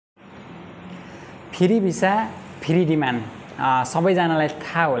Free visa free demand सबैजनालाई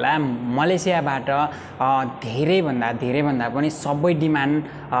थाहा होला मलेसियाबाट धेरैभन्दा पनि सबै demand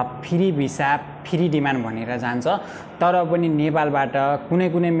free visa free demand भनेर जान्छ तर पनि नेपालबाट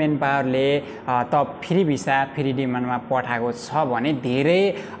कुनै मेन पावरले त फ्री भिसा फ्री डिमान्डमा पठाएको छ भने धेरै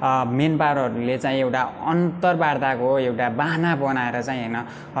मेन पावरहरूले चाहिँ एउटा अन्तर्वार्ताको एउटा बहाना बनाएर चाहिँ हैन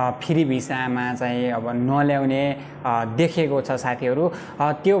फ्री भिसामा चाहिँ अब नल्याउने देखेको छ साथीहरु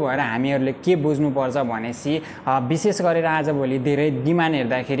त्यो भएर हामीहरुले के बुझ्नुपर्छ भनेसी विशेष गरेर आजभोलि धेरै डिमान्ड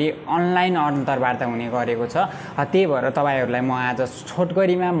हेर्दाखेरि अनलाइन अन्तर्वार्ता हुने गरेको छ त्यही भएर तपाईहरुलाई म आज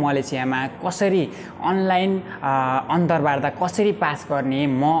छोटकरीमा मलेसियामा कसरी अनलाइन अन्तर्वार्ता कसरी पास गर्ने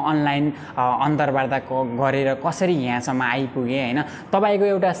म अनलाइन अन्तर्वार्ता गरेर कसरी यहाँसम्म आइपुगे हैन तपाईको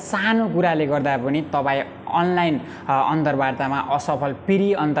एउटा सानो कुराले गर्दा पनि तपाई अनलाइन अन्तर्वार्तामा असफल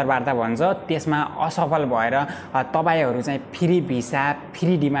प्री अन्तर्वार्ता भन्छ त्यसमा असफल भएर तपाईहरु चाहिँ फ्री भिसा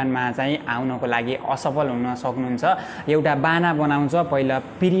फ्री डिमान्डमा चाहिँ आउनको लागि असफल हुन सक्नुहुन्छ एउटा बाना बनाउँछ पहिला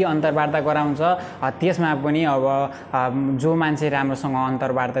प्री अन्तर्वार्ता गराउँछ त्यसमा पनि अब जो मान्छे राम्रोसँग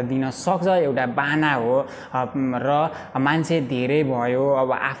अन्तर्वार्ता दिन सक्छ एउटा बाना हो र मान्छे धेरै भयो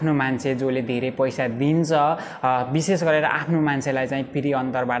अब आफ्नो मान्छे जसले धेरै पैसा दिन्छ विशेष गरेर आफ्नो मान्छेलाई चाहिँ फ्री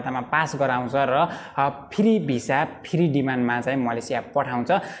अन्तर्वार्तामा पास गराउँछ र फ्री भिसा फ्री डिमान्डमा चाहिँ मलेसिया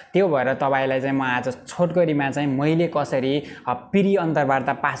पठाउँछ त्यो भएर तपाईलाई चाहिँ म आज छोटकरीमा चाहिँ मैले कसरी फ्री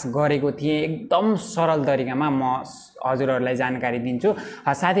अन्तर्वार्ता पास गरेको थिए एकदम सरल तरिकामा म हजुरहरुलाई जानकारी दिन्छु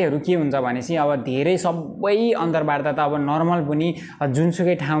साथीहरु के हुन्छ भनेसी अब धेरै सबै अन्तर्वार्ता त अब नर्मल पनि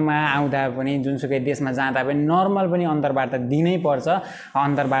जुनसुकै ठाउँमा आउँदा पनि जुनसुकै देशमा जाँदा पनि नर्मल पनि अन्तर्वार्ता दिनै पर्छ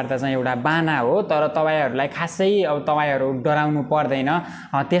अन्तर्वार्ता चाहिँ एउटा बाना हो तर तपाईहरुलाई खासै अब तपाईहरु डराउनु पर्दैन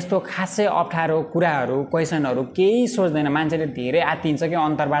त्यस्तो खासै अप्ठ्यारो कुराहरु क्वेशनहरु केही सोच्दैन मान्छेले धेरै आत्तिन्छ के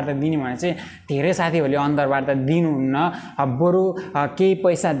अन्तर्वार्ता दिने भने चाहिँ धेरै साथीहरुले अन्तर्वार्ता दिनुहुन्न बरु केही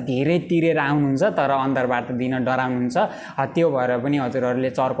पैसा धेरै तिरेर आउनुहुन्छ तर अन्तर्वार्ता दिन डराउनुहुन्छ त्यो भएर पनि हजुरहरुले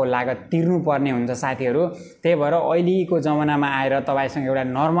चर्को लागत तिर्नु पर्ने हुन्छ साथीहरु त्यही भएर अहिलेको जमानामा आएर तपाईसँग एउटा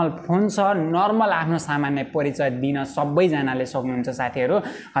नर्मल फोन छ नर्मल आफ्नो सामान्य परिचय दिन सबैजनाले सक्नुहुन्छ साथीहरु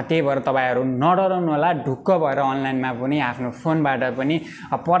त्यही भएर तपाईहरु नडराउनु होला ढुक्क भएर अनलाइनमा पनि आफ्नो फोनबाट पनि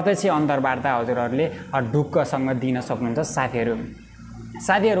प्रत्यक्ष अन्तर्वार्ता हजुरहरुले ढुक्कसँग दिन सक्नुहुन्छ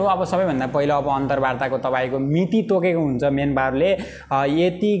साथीहरु अब सबैभन्दा पहिला अब अन्तर्वार्ताको तपाईको मिति तोकेको हुन्छ मेन बारले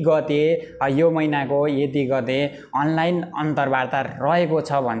यति गते यो महिनाको यति गते अनलाइन अन्तर्वार्ता रहेको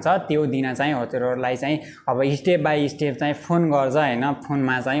छ भन्छ त्यो दिन चाहिँ हजुरहरुलाई चाहिँ अब स्टेप बाइ स्टेप चाहिँ फोन गर्छ हैन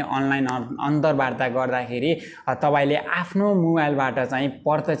फोनमा चाहिँ अनलाइन अन्तर्वार्ता गर्दाखेरि तपाईले आफ्नो मोबाइलबाट चाहिँ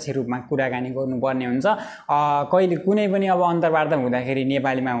प्रत्यक्ष रूपमा कुराकानी गर्नुपर्ने हुन्छ कहिले कुनै पनि अब अन्तर्वार्ता हुँदाखेरि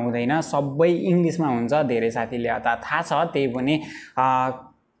नेपालीमा हुँदैन सबै इंग्लिशमा हुन्छ धेरै साथीले थाहा छ त्यही पनि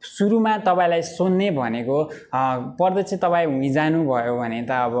सुरुमा तपाईलाई सोध्ने भनेको प्रत्यक्ष तपाई हुँ जानु भयो भने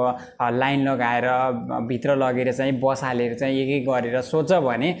त अब लाइन लगाएर भित्र लगेर चाहिँ बसालेर चाहिँ एक गरेर सोध्छ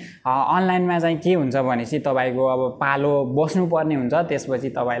भने अनलाइनमा चाहिँ के हुन्छ भनेसी तपाईको अब पालो बस्नु पर्ने हुन्छ त्यसपछि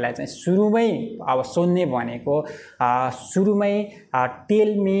तपाईलाई चाहिँ सुरुमै अब सोध्ने भनेको सुरुमै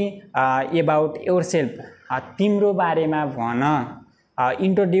टेल मी अबाउट योरसेल्फ तिम्रो बारेमा भन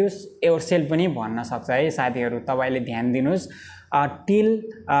इन्ट्रोड्युस योरसेल्फ पनि भन्न सक्छ है साथीहरु तपाईले ध्यान दिनुस् टेल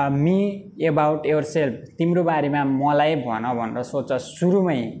मी अबाउट योरसेल्फ तिम्रो बारेमा मलाई भन भनेर सोच्छ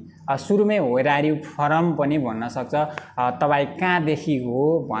सुरुमै वेयर आर यु फ्रम पनि भन्न सक्छ तपाई कहाँदेखि हो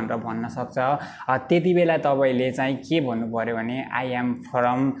भनेर भन्न सक्छ त्यतिबेला तपाईले चाहिँ के भन्नु पर्यो भने आई एम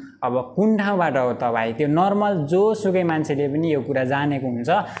फ्रम अब कुन ठाउँबाट हो तपाई त्यो नर्मल जोसुकै मान्छेले पनि यो कुरा जानेको हुन्छ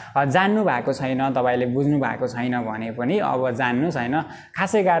जान्नु भएको छैन तपाईले बुझ्नु भएको छैन भने पनि अब जान्नु छैन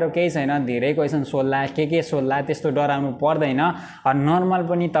खासै गाह्रो केही छैन धेरै क्वेशन सोध्ला के सोध्ला त्यस्तो डराउनु पर्दैन नर्मल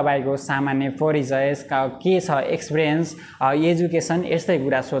पनि तपाईको सामान्य परिचय के छ एक्सपिरियन्स एजुकेसन यस्तै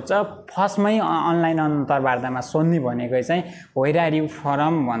कुरा सोध्छ फर्स्टमै अनलाइन अन्तर्वार्तामा सोध्ने भनेको चाहिँ वेयर आर यु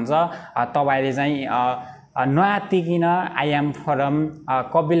फ्रम भन्छ तपाईले चाहिँ नआत्तिकिन आई एम फ्रम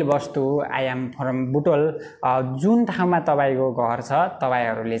कपिल वस्तु आई एम फ्रम बुटोल जुन ठाउँमा तपाईको घर छ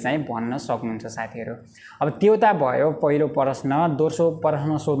तपाईहरुले चाहिँ भन्न सक्नुहुन्छ साथीहरु अब त्यो त भयो पहिलो प्रश्न दोस्रो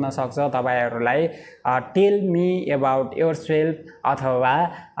प्रश्न सोध्न सक्छ तपाईहरुलाई टेल मी अबाउट योरसेल्फ अथवा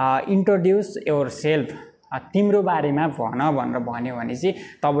इन्ट्रोड्युस योरसेल्फ तिम्रो बारेमा भन भनेर भन्यो भनेसी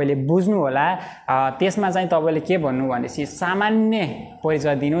तपाईले बुझ्नु होला त्यसमा चाहिँ तपाईले के भन्नु भनेसी सामान्य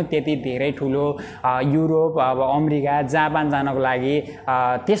परिचय दिनु त्यति धेरै ठुलो युरोप अब अमेरिका जापान जानको लागि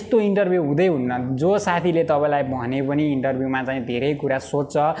त्यस्तो इन्टरभ्यु हुँदै हुन्न जो साथीले तपाईलाई भने पनि इन्टरभ्युमा चाहिँ धेरै कुरा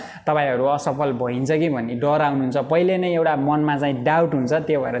सोध्छ तपाईहरु असफल भइन्छ कि भन्ने डर आउनुहुन्छ पहिले नै एउटा मनमा चाहिँ डाउट हुन्छ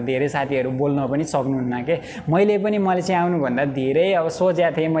त्यो भएर धेरै साथीहरु बोल्न पनि सक्नुहुन्न के मैले पनि मलेसिया आउनु भन्दा धेरै अब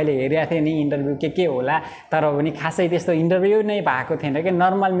सोचेको थिए मैले हेरेको थिए नि इन्टरभ्यु के होला तर पनि खासै त्यस्तो इन्टरभ्यू नै भएको थिएन कि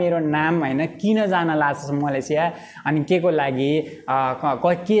नर्मल मेरो नाम हैन किन जान लाग्छ मलेसिया अनि के को लागि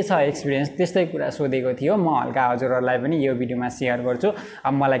के छ एक्सपिरियन्स त्यस्तै कुरा सोधेको थियो। म हल्का हजुरहरूलाई पनि यो भिडियोमा सेयर गर्छु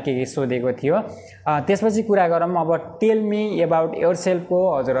अब मलाई के सोधेको थियो। त्यसपछि कुरा गरौँ अब टेल मी अबाउट योरसेल्फ को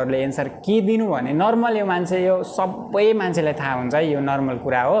हजुरहरूले एन्सर के दिनु भने नर्मल यो मान्छे यो सबै मान्छेलाई थाहा हुन्छ यो नर्मल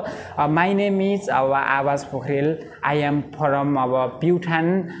कुरा हो। माई नेम इज अब आवाश पोखरेल आई एम फ्रम अब Pyuthan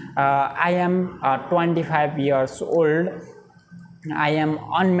I am 25 years old I am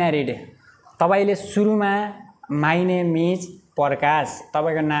unmarried. तपाईले सुरुमा माई नेम इज प्रकाश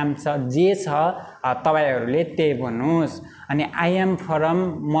तपाईको नाम छ जे छ तपाईहरुले त्यही भन्नुस् अनि आई एम फ्रम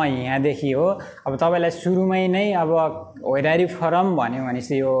म यहाँदेखि हो। अब तपाईलाई सुरुमै नै अब वेयर फ्रम भन्यो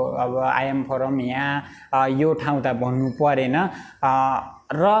भनेपछि यो अब आई एम फ्रम यहाँ यो ठाउँ त भन्नु परेन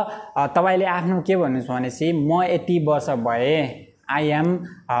र तपाईले आफ्नो के भन्नुस् भनेपछि म यति वर्ष भए आई एम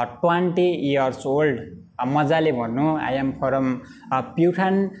 20 years old मजाले भन्नु I am from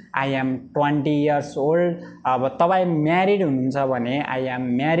Pyuthan I am 20 years old। अब तपाई म्यारिड हुनुहुन्छ भने आई एम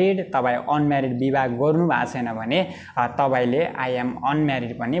म्यारिड तपाई अनम्यारिड विवाह गर्नु भएको छैन भने तपाईले आई एम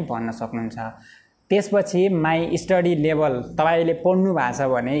अनम्यारिड पनि भन्न सक्नुहुन्छ। त्यसपछि माई स्टडी लेभल तपाईले पढ्नु भएको छ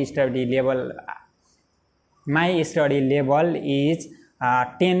भने study level my study level is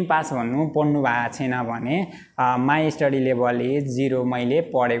 10 pass भन्नु पढ्नु भएको छैन भने माई स्टडी लेभल इज 0 मैले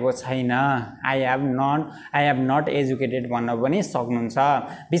पढेको छैन आई हेभ नट एजुकेटेड भन्न पनि सक्नुहुन्छ।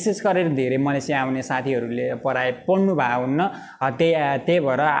 विशेष गरेर धेरै मलेसिया आउने साथीहरूले पढाइ पढ्नु भएको हुन्न त्यही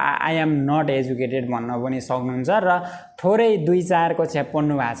भएर आई एम नट एजुकेटेड भन्न पनि सक्नुहुन्छ र थोरै 2-4 कक्षा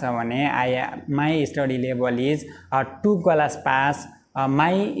पढ्नु भएको छ भने my study level is 2 class pass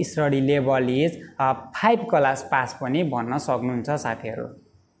my study level is 5 class pass पनि भन्न सक्नुहुन्छ साथीहरू।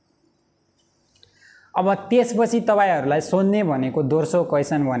 अब त्यसपछि तपाईहरुलाई सोध्ने भनेको दोस्रो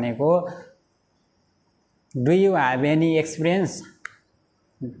क्वेशन भनेको do you have any experience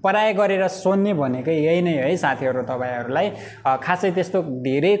पढाइ गरेर सोध्ने भनेकै यही नै है साथीहरु। तपाईहरुलाई खासै त्यस्तो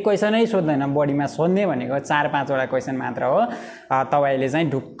धेरै क्वेशनै सोध्दैन बढीमा सोध्ने भनेको 4-5 वटा क्वेशन मात्र हो। तपाईले चाहिँ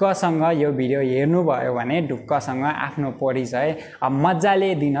ढुक्कसँग यो भिडियो हेर्नु भयो भने ढुक्कसँग आफ्नो परिचय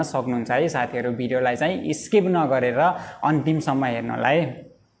मज्जाले दिन सक्नुहुन्छ है साथीहरु। भिडियोलाई चाहिँ स्किप नगरेर अन्तिमसम्म हेर्नुलाई।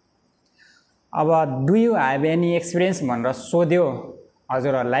 अब do you have any experience भनेर सोध्यो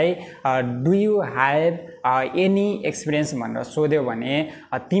हजुरहरूलाई do you have any experience भनेर सोध्यो भने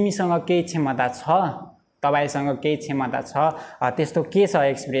तिमीसँग केही क्षमता छ तपाईसँग केही क्षमता छ त्यस्तो के छ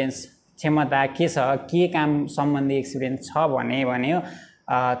एक्सपिरियन्स क्षमता के छ के काम सम्बन्धी एक्सपिरियन्स छ भन्यो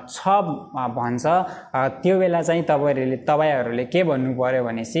छ भन्छ त्यो बेला चाहिँ तपाईहरुले के भन्नु पर्यो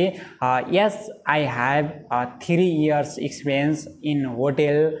भनेसी yes I have 3 years experience in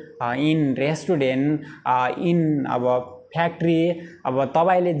hotel in restaurant in अब फ्याक्ट्री। अब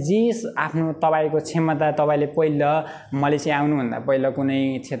तपाईले जे आफ्नो तपाईको क्षमता तपाईले पहिला मलेसिया आउनु भन्दा पहिला कुनै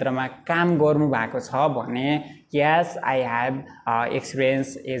क्षेत्रमा काम गर्नु भएको छ भने yes I have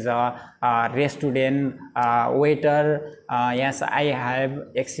experience as a restaurant waiter yes I have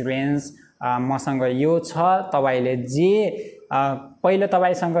experience मसँग यो छ। तपाईले जे पहिला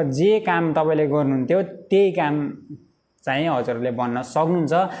तपाईसँग जे काम तपाईले गर्नुहुन्थ्यो त्यही काम चाहिँ हजुरले भन्न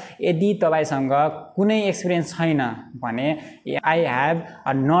सक्नुहुन्छ। यदि तपाईसँग कुनै एक्सपिरियन्स छैन भने I have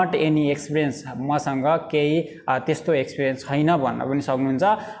not any experience मसँग केही त्यस्तो एक्सपिरियन्स छैन भन्न पनि सक्नुहुन्छ।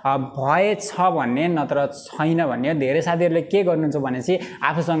 भएछ भन्ने नत्र छैन भन्ने धेरै साथीहरूले के गर्नुहुन्छ भनेपछि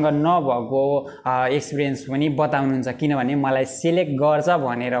आफूसँग नभएको एक्सपिरियन्स पनि बताउनुहुन्छ किनभने मलाई सिलेक्ट गर्छ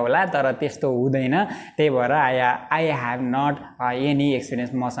भनेर होला तर त्यस्तो हुँदैन। त्यही भएर I have not any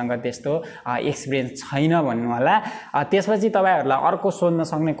experience मसँग त्यस्तो एक्सपिरियन्स छैन भन्नु होला। त्यसपछि तपाईहरुलाई अर्को सोध्न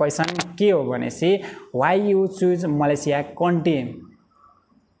सक्ने क्वेशन के हो भनेसी why you choose Malaysia country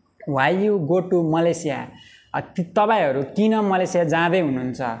why you go to Malaysia तपाईहरु किन मलेसिया जाँदै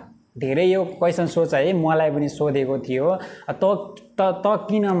हुनुहुन्छ धेरै यो क्वेशन सोच है मलाई पनि सोधेको थियो त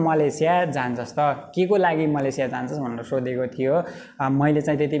किन मलेसिया जान्छस् त के को लागि मलेसिया जान्छस् भनेर सोधेको थियो। मैले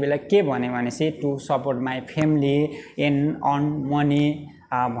चाहिँ त्यतिबेला के भने भनेसी to support my family in earn money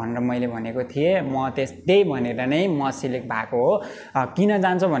भनेर मैले भनेको थिएँ। म त्यही भनेर नै म सिलेक्ट भएको हो। किन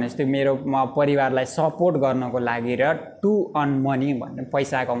जान्छु भनेपछि त्यो मेरो परिवारलाई सपोर्ट गर्नको लागि र टु अर्न मनी भन्ने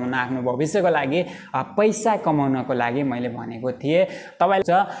पैसा कमाउन आफ्नो भविष्यको लागि पैसा कमाउनको लागि मैले भनेको थिएँ।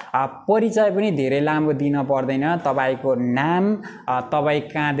 तपाईले परिचय पनि धेरै लामो दिन पर्दैन तपाईको नाम तपाई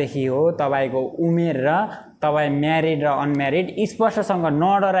कहाँदेखि हो तपाईको उमेर र तपाई म्यारिड र अनम्यारिड स्पष्टसँग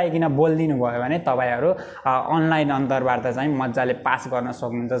नडराइकिन बोल्दिनु भयो भने तपाईहरु अनलाइन अन्तर्वार्ता चाहिँ मज्जाले पास गर्न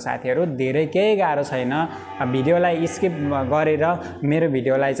सक्नुहुन्छ साथीहरु। धेरै केही गाह्रो छैन। भिडियोलाई स्किप गरेर मेरो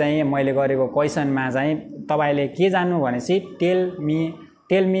भिडियोलाई चाहिँ मैले गरेको क्वेशनमा चाहिँ तपाईले के जान्नु भनेसी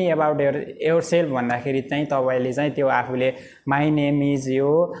tell me about your self भन्दाखेरि चाहिँ तपाईले चाहिँ त्यो आफूले माई नेम इज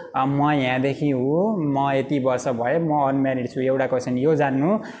यो म यहाँदेखि हो म यति वर्ष भए म अनम्यारिड छु एउटा क्वेसन यो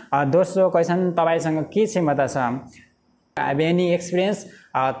जान्नु दोस्रो क्वेसन तपाईसँग के क्षमता छ हैव एनी एक्सपिरियन्स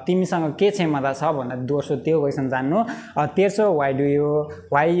तिमीसँग के क्षमता छ भनेर दोस्रो त्यो क्वेसन जान्नु तेस्रो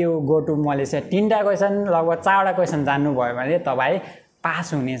why you go to Malaysia तीनटा क्वेसन लगभग 4वटा क्वेसन जान्नु भयो भने तपाई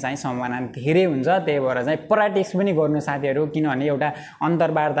पास हुने चाहिँ सम्भावना धेरै हुन्छ त्यही भएर चाहिँ प्र्याक्टिस पनि गर्नु साथीहरु किनभने एउटा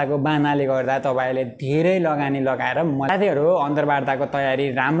अन्तर्वार्ताको बानाले गर्दा तपाईले धेरै लगानी लगाएर साथीहरु अन्तर्वार्ताको तयारी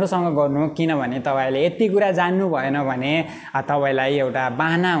राम्रोसँग गर्नु किनभने तपाईले यति कुरा जान्नु भएन भने तपाईलाई एउटा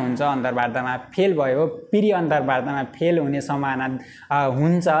बाना हुन्छ अन्तर्वार्तामा फेल भयो पिरी अन्तर्वार्तामा फेल हुने सम्भावना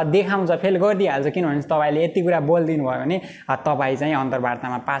हुन्छ देखाउँछ फेल गरिदिहाल्छ किनभने तपाईले यति कुरा बोल्दिनु भयो भने तपाई चाहिँ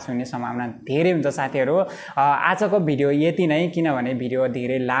अन्तर्वार्तामा पास हुने सम्भावना धेरै हुन्छ साथीहरु आजको भिडियो यति नै किनभने भिडियो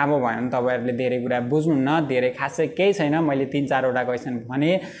धेरै लामो भयो भने तपाईहरुले धेरै कुरा बुझ्नुहुन्न धेरै खासै केही छैन मैले 3-4 वटा क्वेशन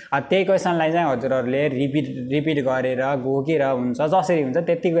भने त्यही क्वेशनलाई चाहिँ हजुरहरुले रिपिट गरेर घोकेर हुन्छ जसरी हुन्छ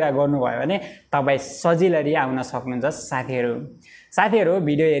त्यति कुरा गर्नुभयो भने तपाई सजिलरी आउन सक्नुहुन्छ साथीहरु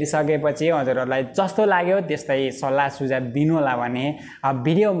भिडियो हेरिसकेपछि हजुरहरुलाई जस्तो लाग्यो त्यस्तै सल्लाह सुझाव दिनु होला भने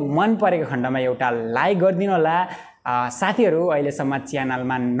भिडियो मन परेको खण्डमा एउटा लाइक गरिदिनु होला साथीहरु अहिलेसम्म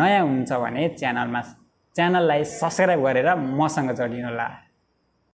च्यानलमा नयाँ हुनुहुन्छ भने च्यानललाई सब्स्क्राइब गरेर मसँग जोडिनु होला।